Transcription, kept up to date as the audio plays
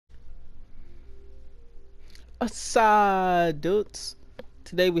Aside, dudes.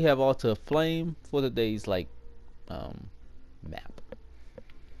 Today we have Altar Flame for today's map.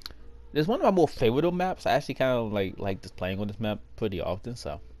 It's one of my more favorite maps. I actually kind of like just playing on this map pretty often,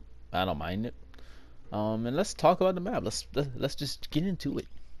 so I don't mind it. And let's talk about the map. Let's just get into it.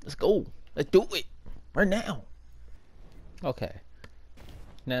 Let's go. Let's do it right now. Okay.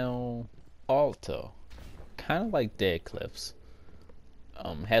 Now, Altar, kind of like Dead Cliffs,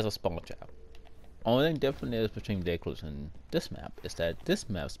 has a spawn trap. Only thing different is between Dead Cliffs and this map is that this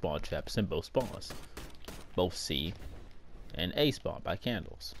map spawn traps in both spawns, both C and A spawn by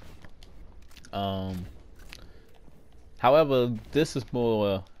candles. However, this is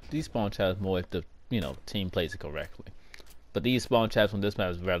more these spawn traps more if the team plays it correctly. But these spawn traps on this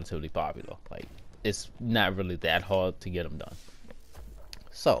map is relatively popular. Like, it's not really that hard to get them done.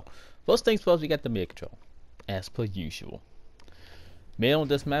 So, first things first, we got the mid control, as per usual. Mid on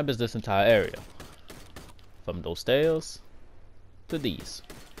this map is this entire area, from those stairs to these.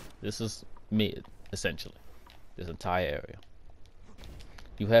 This is mid, essentially, this entire area.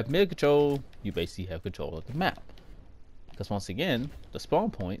 You have mid control, you basically have control of the map. Because once again, the spawn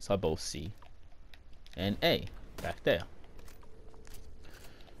points are both C and A, back there.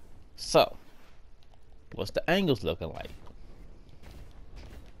 So, what's the angles looking like?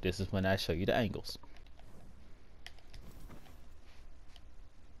 This is when I show you the angles.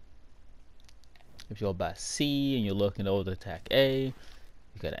 If you're by C and you're looking over to attack A, you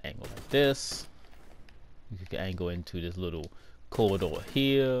got an angle like this. You can angle into this little corridor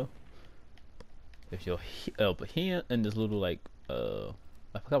here. If you're over here in this little I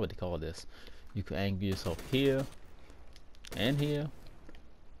forgot what they call this, you can angle yourself here and here.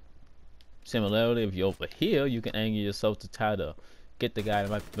 Similarly, if you're over here, you can angle yourself to try to get the guy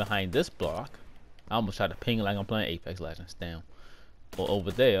right behind this block. I almost try to ping it like I'm playing Apex Legends down. Or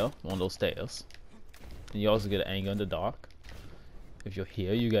over there on those stairs. And you also get an angle in the dark. If you're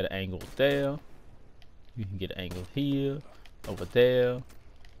here, you get an angle there. You can get an angle here, over there.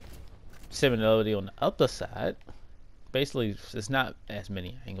 Similarly on the other side. Basically, it's not as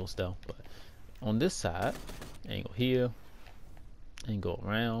many angles though, but on this side, angle here, angle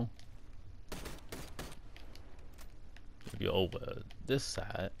around. If you're over this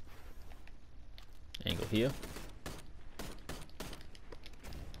side, angle here.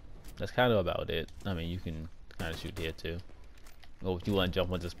 That's kind of about it. I mean, you can kind of shoot here too. Or if you want to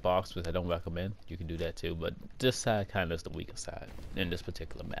jump on this box, which I don't recommend, you can do that too. But this side kind of is the weaker side in this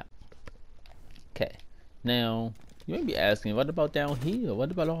particular map. Okay, now you may be asking, what about down here?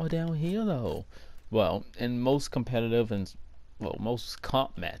 What about all down here though? Well, in most competitive and most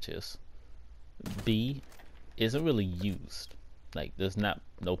comp matches, B isn't really used. Like, there's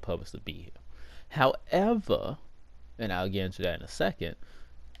no purpose to be here. However, and I'll get into that in a second,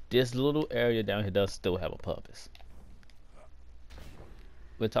 this little area down here does still have a purpose.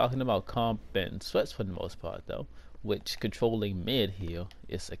 We're talking about comp and sweats for the most part though, which controlling mid here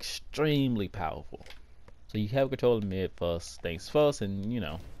is extremely powerful. So you have control of mid first things first, and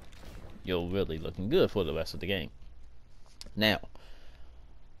you're really looking good for the rest of the game. Now,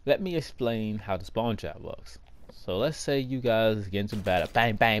 let me explain how the spawn trap works. So let's say you guys get into battle,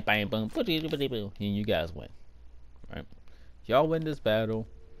 bang, bang, bang, boom, and you guys win, right? Y'all win this battle.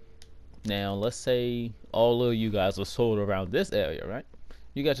 Now, let's say all of you guys are sold around this area, right?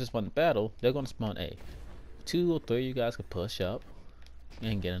 You guys just won the battle. They're going to spawn A. 2 or 3 of you guys can push up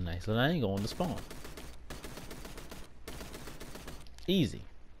and get a nice little angle on the spawn. Easy,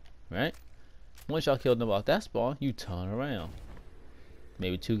 right? Once y'all killed them off that spawn, you turn around.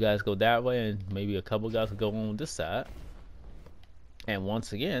 Maybe 2 guys go that way, and maybe a couple guys will go on this side. And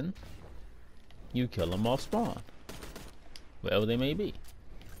once again, you kill them off spawn, wherever they may be.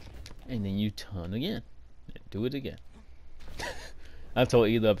 And then you turn again and do it again. Until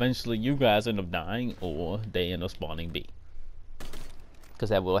either eventually you guys end up dying or they end up spawning B. Because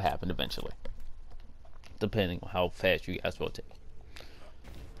that will happen eventually, depending on how fast you guys rotate.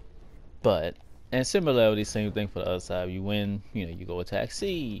 But, and similarly, same thing for the other side. You win, you go attack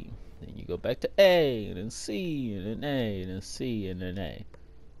C, then you go back to A, and then C, and then A, and then C, and then A.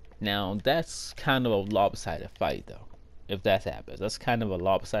 Now, that's kind of a lopsided fight though. If that happens, that's kind of a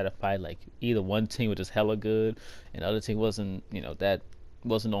lopsided fight. Like, either one team was just hella good and the other team wasn't, that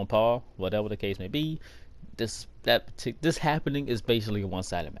wasn't on par, whatever the case may be. This happening is basically a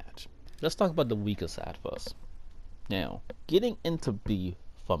one-sided match. Let's talk about the weaker side first. Now, getting into B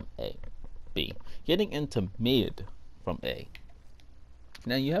from B, getting into mid from A.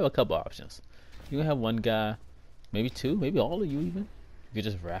 Now you have a couple options. You can have one guy, maybe 2, maybe all of you even. You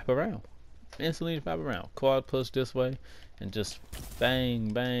can just wrap around. Instantly wrap around. Quad push this way and just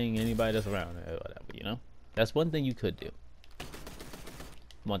bang, bang anybody that's around or whatever, That's one thing you could do.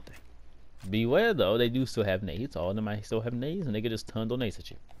 One thing. Beware though, they do still have nades. All of them might still have nades, and they could just tundle nades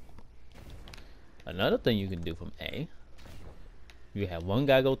at you. Another thing you can do from A, you have one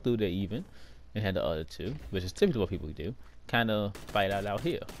guy go through there even, and have the other two, which is typically what people do, kind of fight out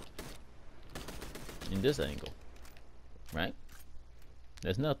here. In this angle. Right?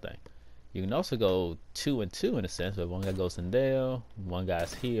 There's nothing. You can also go 2 and 2 in a sense, where one guy goes in there, one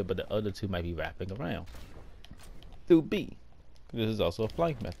guy's here, but the other two might be wrapping around. Through B. This is also a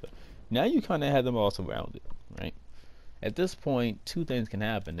flank method. Now you kind of have them all surrounded, right? At this point, two things can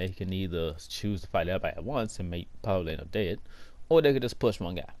happen. They can either choose to fight everybody at once and may probably end up dead, or they could just push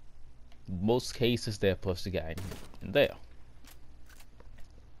one guy. Most cases, they'll push the guy in there.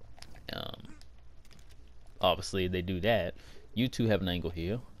 Obviously, if they do that, you two have an angle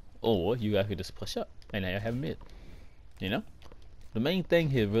here, or you guys could just push up, and now you have mid. You know? The main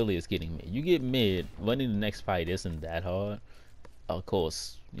thing here really is getting mid. You get mid, running the next fight isn't that hard. Of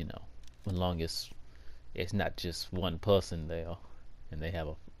course, you know, as long as it's not just one person there, and they have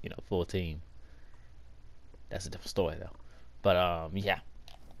a full team. That's a different story though. But yeah.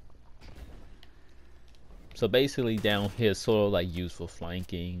 So basically, down here is sort of like used for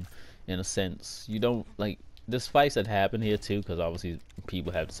flanking, in a sense. You don't like. There's fights that happen here too, because obviously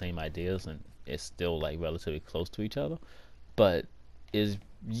people have the same ideas and it's still like relatively close to each other, but it's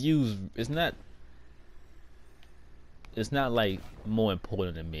used. It's not like more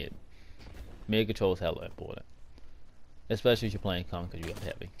important than mid. Mid control is hella important, especially if you're playing con because you got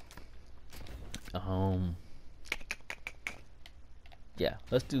heavy. Yeah,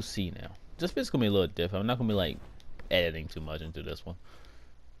 let's do C now. Just it's gonna be a little different. I'm not gonna be like editing too much into this one.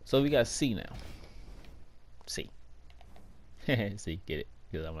 So we got C now. C. See, get it?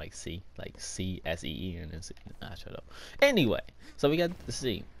 Because I'm like C, like C-S-E-E, and then C. Ah, shut up. Anyway, so we got the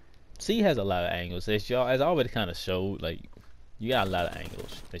C. C has a lot of angles. As I already kind of showed, like, you got a lot of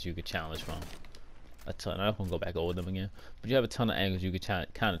angles that you could challenge from. A ton. I'm not gonna go back over them again, but you have a ton of angles you could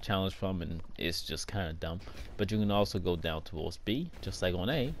kind of challenge from, and it's just kind of dumb. But you can also go down towards B, just like on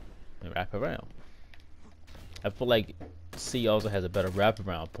A, and wrap around. I feel like C also has a better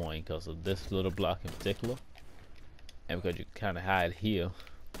wraparound point because of this little block in particular, and because you kind of hide here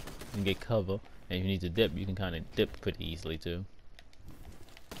and get cover, and if you need to dip, you can kind of dip pretty easily too.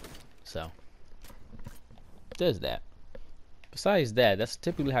 So there's that. Besides that, that's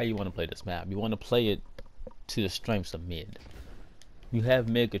typically how you want to play this map. You want to play it to the strengths of mid. You have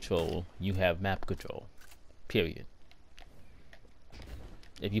mid control, you have map control, period.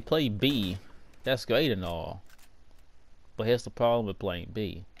 If you play B, that's great and all, but here's the problem with playing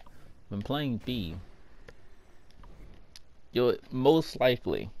B. When playing B, you're most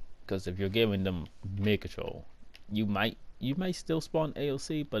likely, because if you're giving them mid control, you might still spawn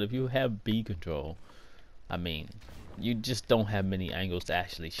AOC, but if you have B control, I mean, you just don't have many angles to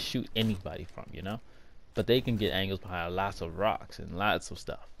actually shoot anybody from, you know? But they can get angles behind lots of rocks and lots of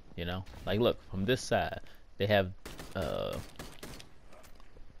stuff, you know? Like, look, from this side, they have,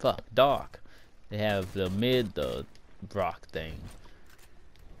 dark. They have the the rock thing.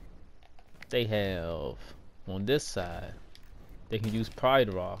 They have, on this side, they can use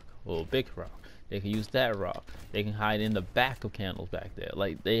Pride Rock or Big Rock. They can use that rock. They can hide in the back of candles back there.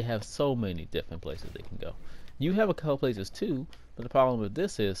 Like, they have so many different places they can go. You have a couple places too, but the problem with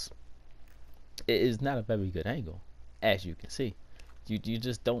this is it is not a very good angle, as you can see. You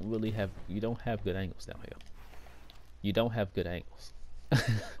just don't really have, you don't have good angles down here. You don't have good angles.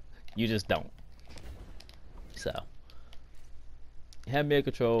 You just don't. So have mid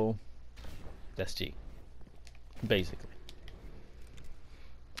control, that's G, basically.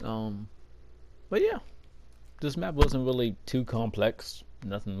 But yeah, this map wasn't really too complex.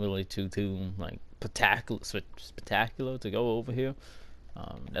 Nothing really too like spectacular to go over here.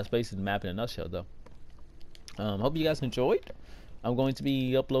 That's basically the map in a nutshell, though. Hope you guys enjoyed. I'm going to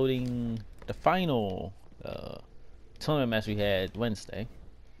be uploading the final tournament match we had Wednesday.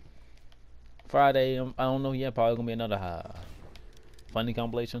 Friday, I don't know yet. Probably gonna be another funny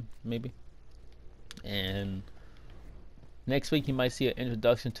compilation, maybe. And next week you might see an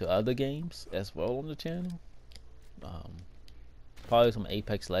introduction to other games as well on the channel. Probably some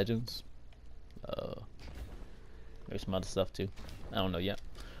Apex Legends. There's some other stuff too. I don't know yet.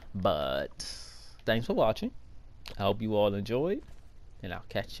 But thanks for watching. I hope you all enjoyed, and I'll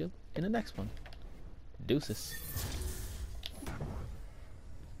catch you in the next one. Deuces.